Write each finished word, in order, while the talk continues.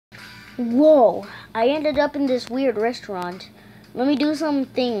Whoa, I ended up in this weird restaurant. Let me do some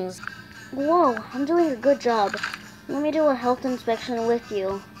things. Whoa, I'm doing a good job. Let me do a health inspection with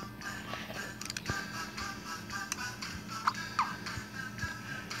you.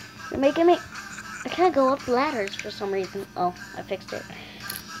 You're making me... I can't go up ladders for some reason. Oh, I fixed it.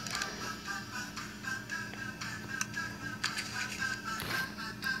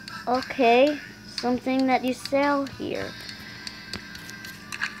 Okay, something that you sell here.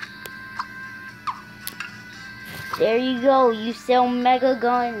 There you go, you sell mega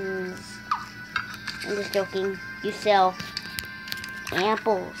guns. I'm just joking. You sell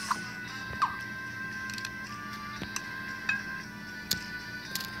apples.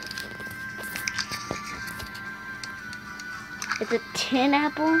 It's a tin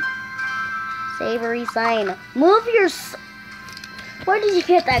apple. Savory sign. Move your... Where did you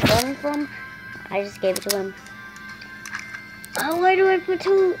get that gun from? I just gave it to him. Oh, why do I put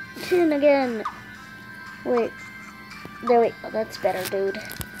tin again? Wait. There we go. That's better, dude.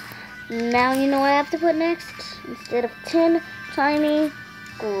 Now you know what I have to put next? Instead of tin, tiny,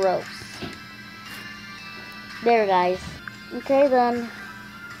 gross. There, guys. Okay, then.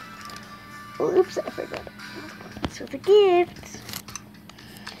 Oops, I forgot. This was a gift.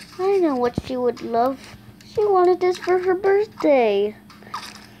 I know what she would love. She wanted this for her birthday.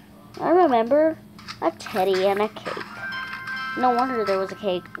 I remember a teddy and a cake. No wonder there was a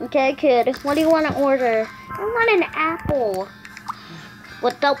cake. Okay, kid, what do you want to order? I want an apple.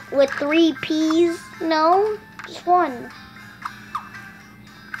 With 3 peas? No, just 1.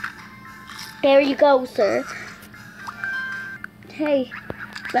 There you go, sir. Hey,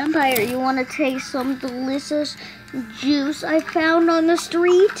 vampire, you want to taste some delicious juice I found on the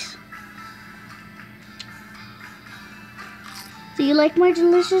street? Do you like my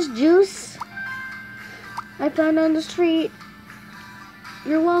delicious juice I found on the street?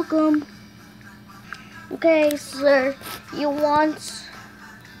 You're welcome. Okay, sir, you want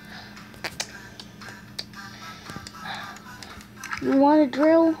a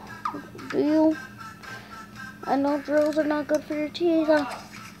drill? Do you? I know drills are not good for your teeth.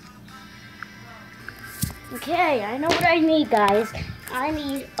 Okay, I know what I need, guys. I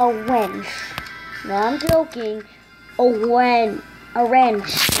need a wrench. No, I'm joking. A wrench,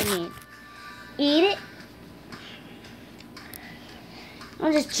 I mean. Eat it.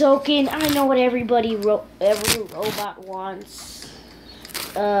 I'm just joking. I know what every robot wants.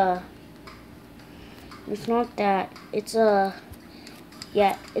 It's not that. It's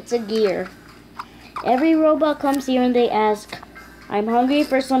it's a gear. Every robot comes here and they ask, I'm hungry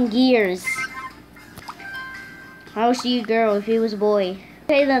for some gears. How's you, girl, if he was a boy?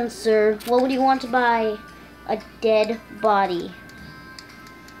 Okay then, sir. What would you want to buy? A dead body.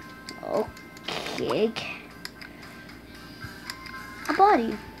 Okay. A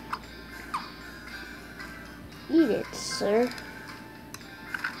body. Eat it, sir.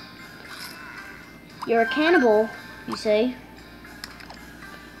 You're a cannibal, you say?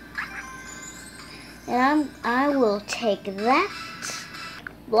 And I will take that.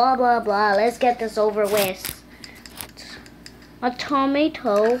 Blah, blah, blah. Let's get this over with. A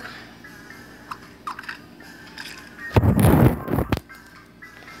tomato.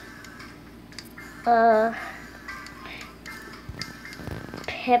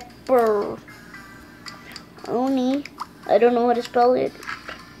 Pepperoni. I don't know how to spell it.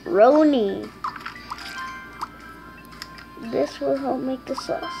 Roni. This will help make the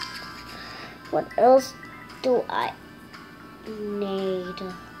sauce. What else do I need?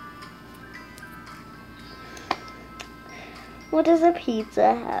 What does a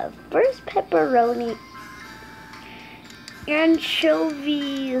pizza have? First, pepperoni.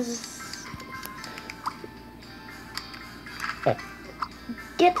 Anchovies.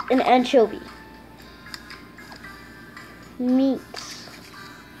 Get an anchovy. Meat.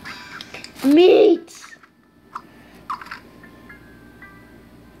 Meat!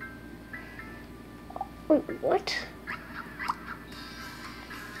 Wait, what?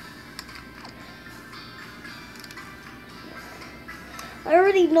 I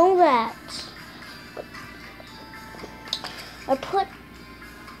already know that. I put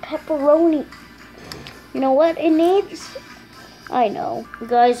pepperoni. You know what it needs? I know.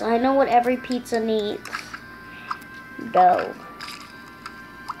 Guys, I know what every pizza needs. Dough.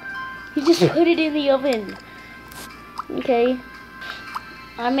 You just put it in the oven. Okay.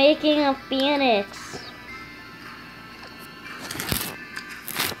 I'm making a phoenix.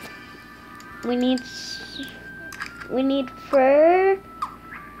 We need fur.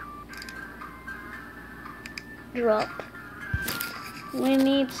 Drop. We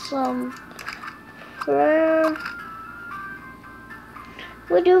need some fur.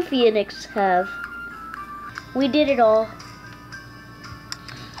 What do Phoenix have? We did it all.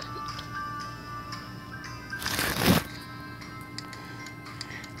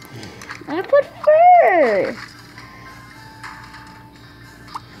 I put fur.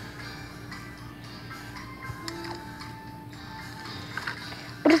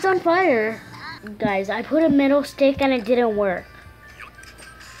 But it's on fire. Guys, I put a metal stick and it didn't work.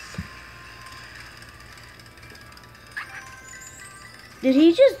 Did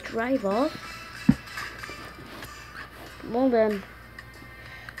he just drive off? Well then,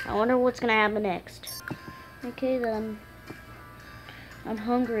 I wonder what's gonna happen next. Okay then, I'm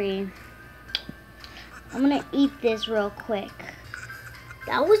hungry. I'm gonna eat this real quick.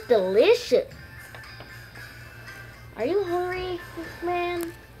 That was delicious. Are you hungry,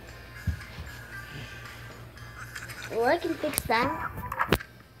 man? Well, I can fix that.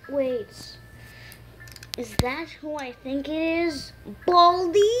 Wait. Is that who I think it is?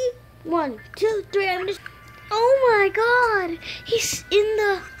 Baldi? 1, 2, 3, I'm just... Oh my god! He's in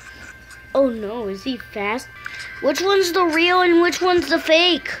the... Oh no, is he fast? Which one's the real and which one's the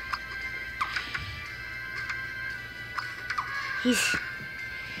fake?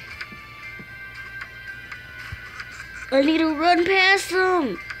 I need to run past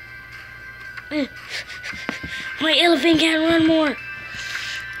him! My elephant can't run more!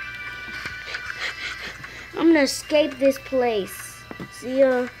 I'm gonna escape this place. See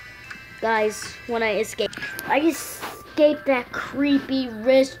ya, guys, when I escape. I escaped that creepy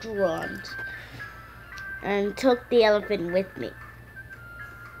restaurant and took the elephant with me.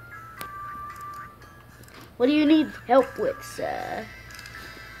 What do you need help with, sir?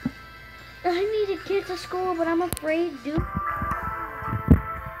 I need to get to school, but I'm afraid, dude.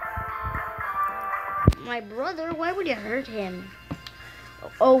 My brother, why would you hurt him?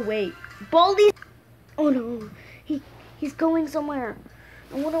 Oh wait, Baldi. Oh no, he's going somewhere.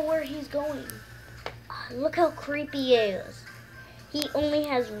 I wonder where he's going. Look how creepy he is. He only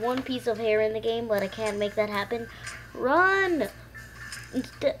has one piece of hair in the game, but I can't make that happen. Run!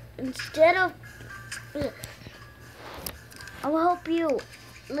 Instead of... I'll help you,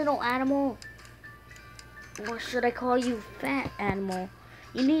 little animal. Or should I call you fat animal?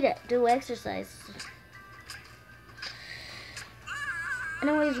 You need to do exercise.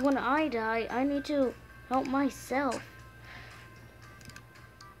 Anyways, when I die, I need to help myself.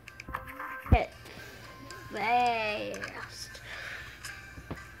 Get fast.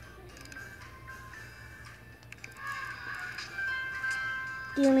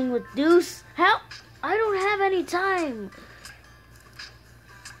 Dealing with Deuce. Help! I don't have any time.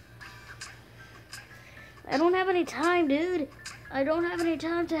 I don't have any time, dude. I don't have any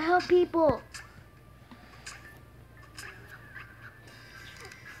time to help people.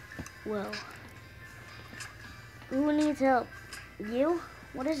 Well, who needs help? You?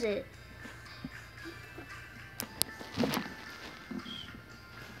 What is it?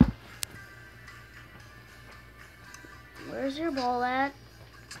 Where's your ball at?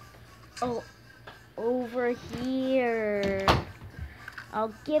 Oh, over here.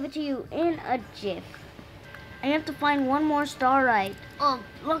 I'll give it to you in a jiff. I have to find one more starlight. Oh,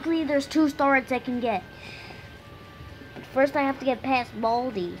 luckily there's 2 starlights I can get. But first I have to get past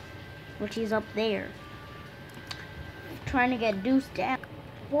Baldi, which is up there. Trying to get Deuce down.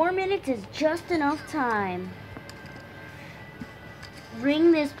 4 minutes is just enough time.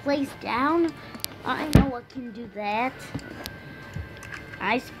 Bring this place down? I know I can do that.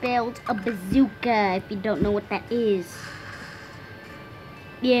 I spelled a bazooka, if you don't know what that is.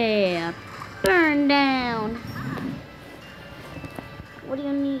 Yeah. Burn down. What do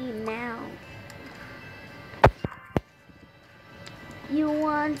you need now? You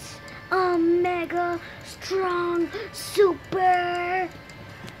want a mega strong super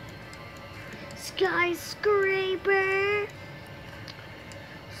skyscraper?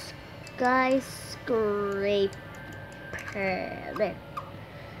 Skyscraper. There.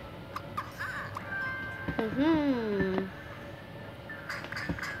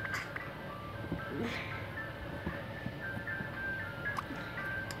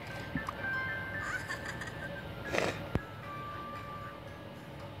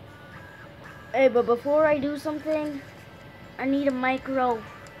 Hey, but before I do something, I need a microphone.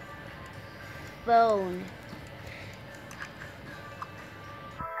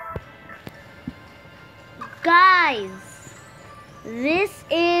 Guys, this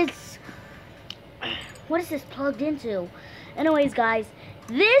is... What is this plugged into? Anyways, guys,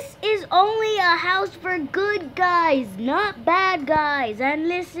 this is only a house for good guys, not bad guys. And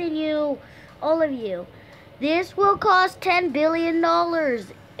listen, you, all of you, this will cost $10 billion.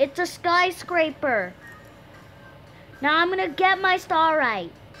 It's a skyscraper. Now I'm gonna get my star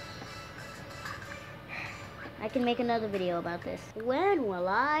right. I can make another video about this. When will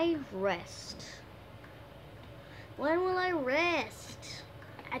I rest? When will I rest?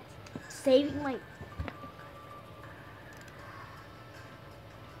 At saving my...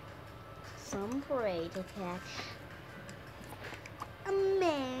 Some prey to catch. A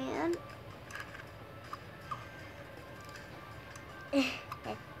man.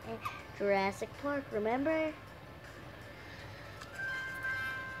 Jurassic Park, remember?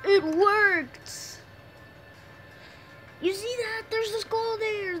 It worked! You see that? There's the skull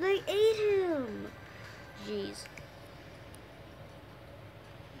there! They ate him! Jeez.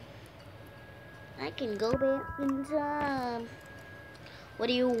 I can go back in time. What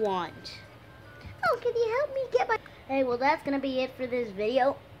do you want? Oh, can you help me get my... Hey, well that's gonna be it for this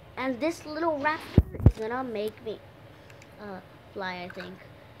video. And this little raptor is gonna make me fly, I think.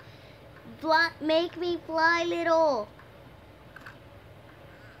 Make me fly, little.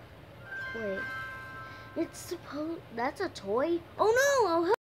 Wait. It's supposed... That's a toy? Oh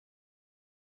no!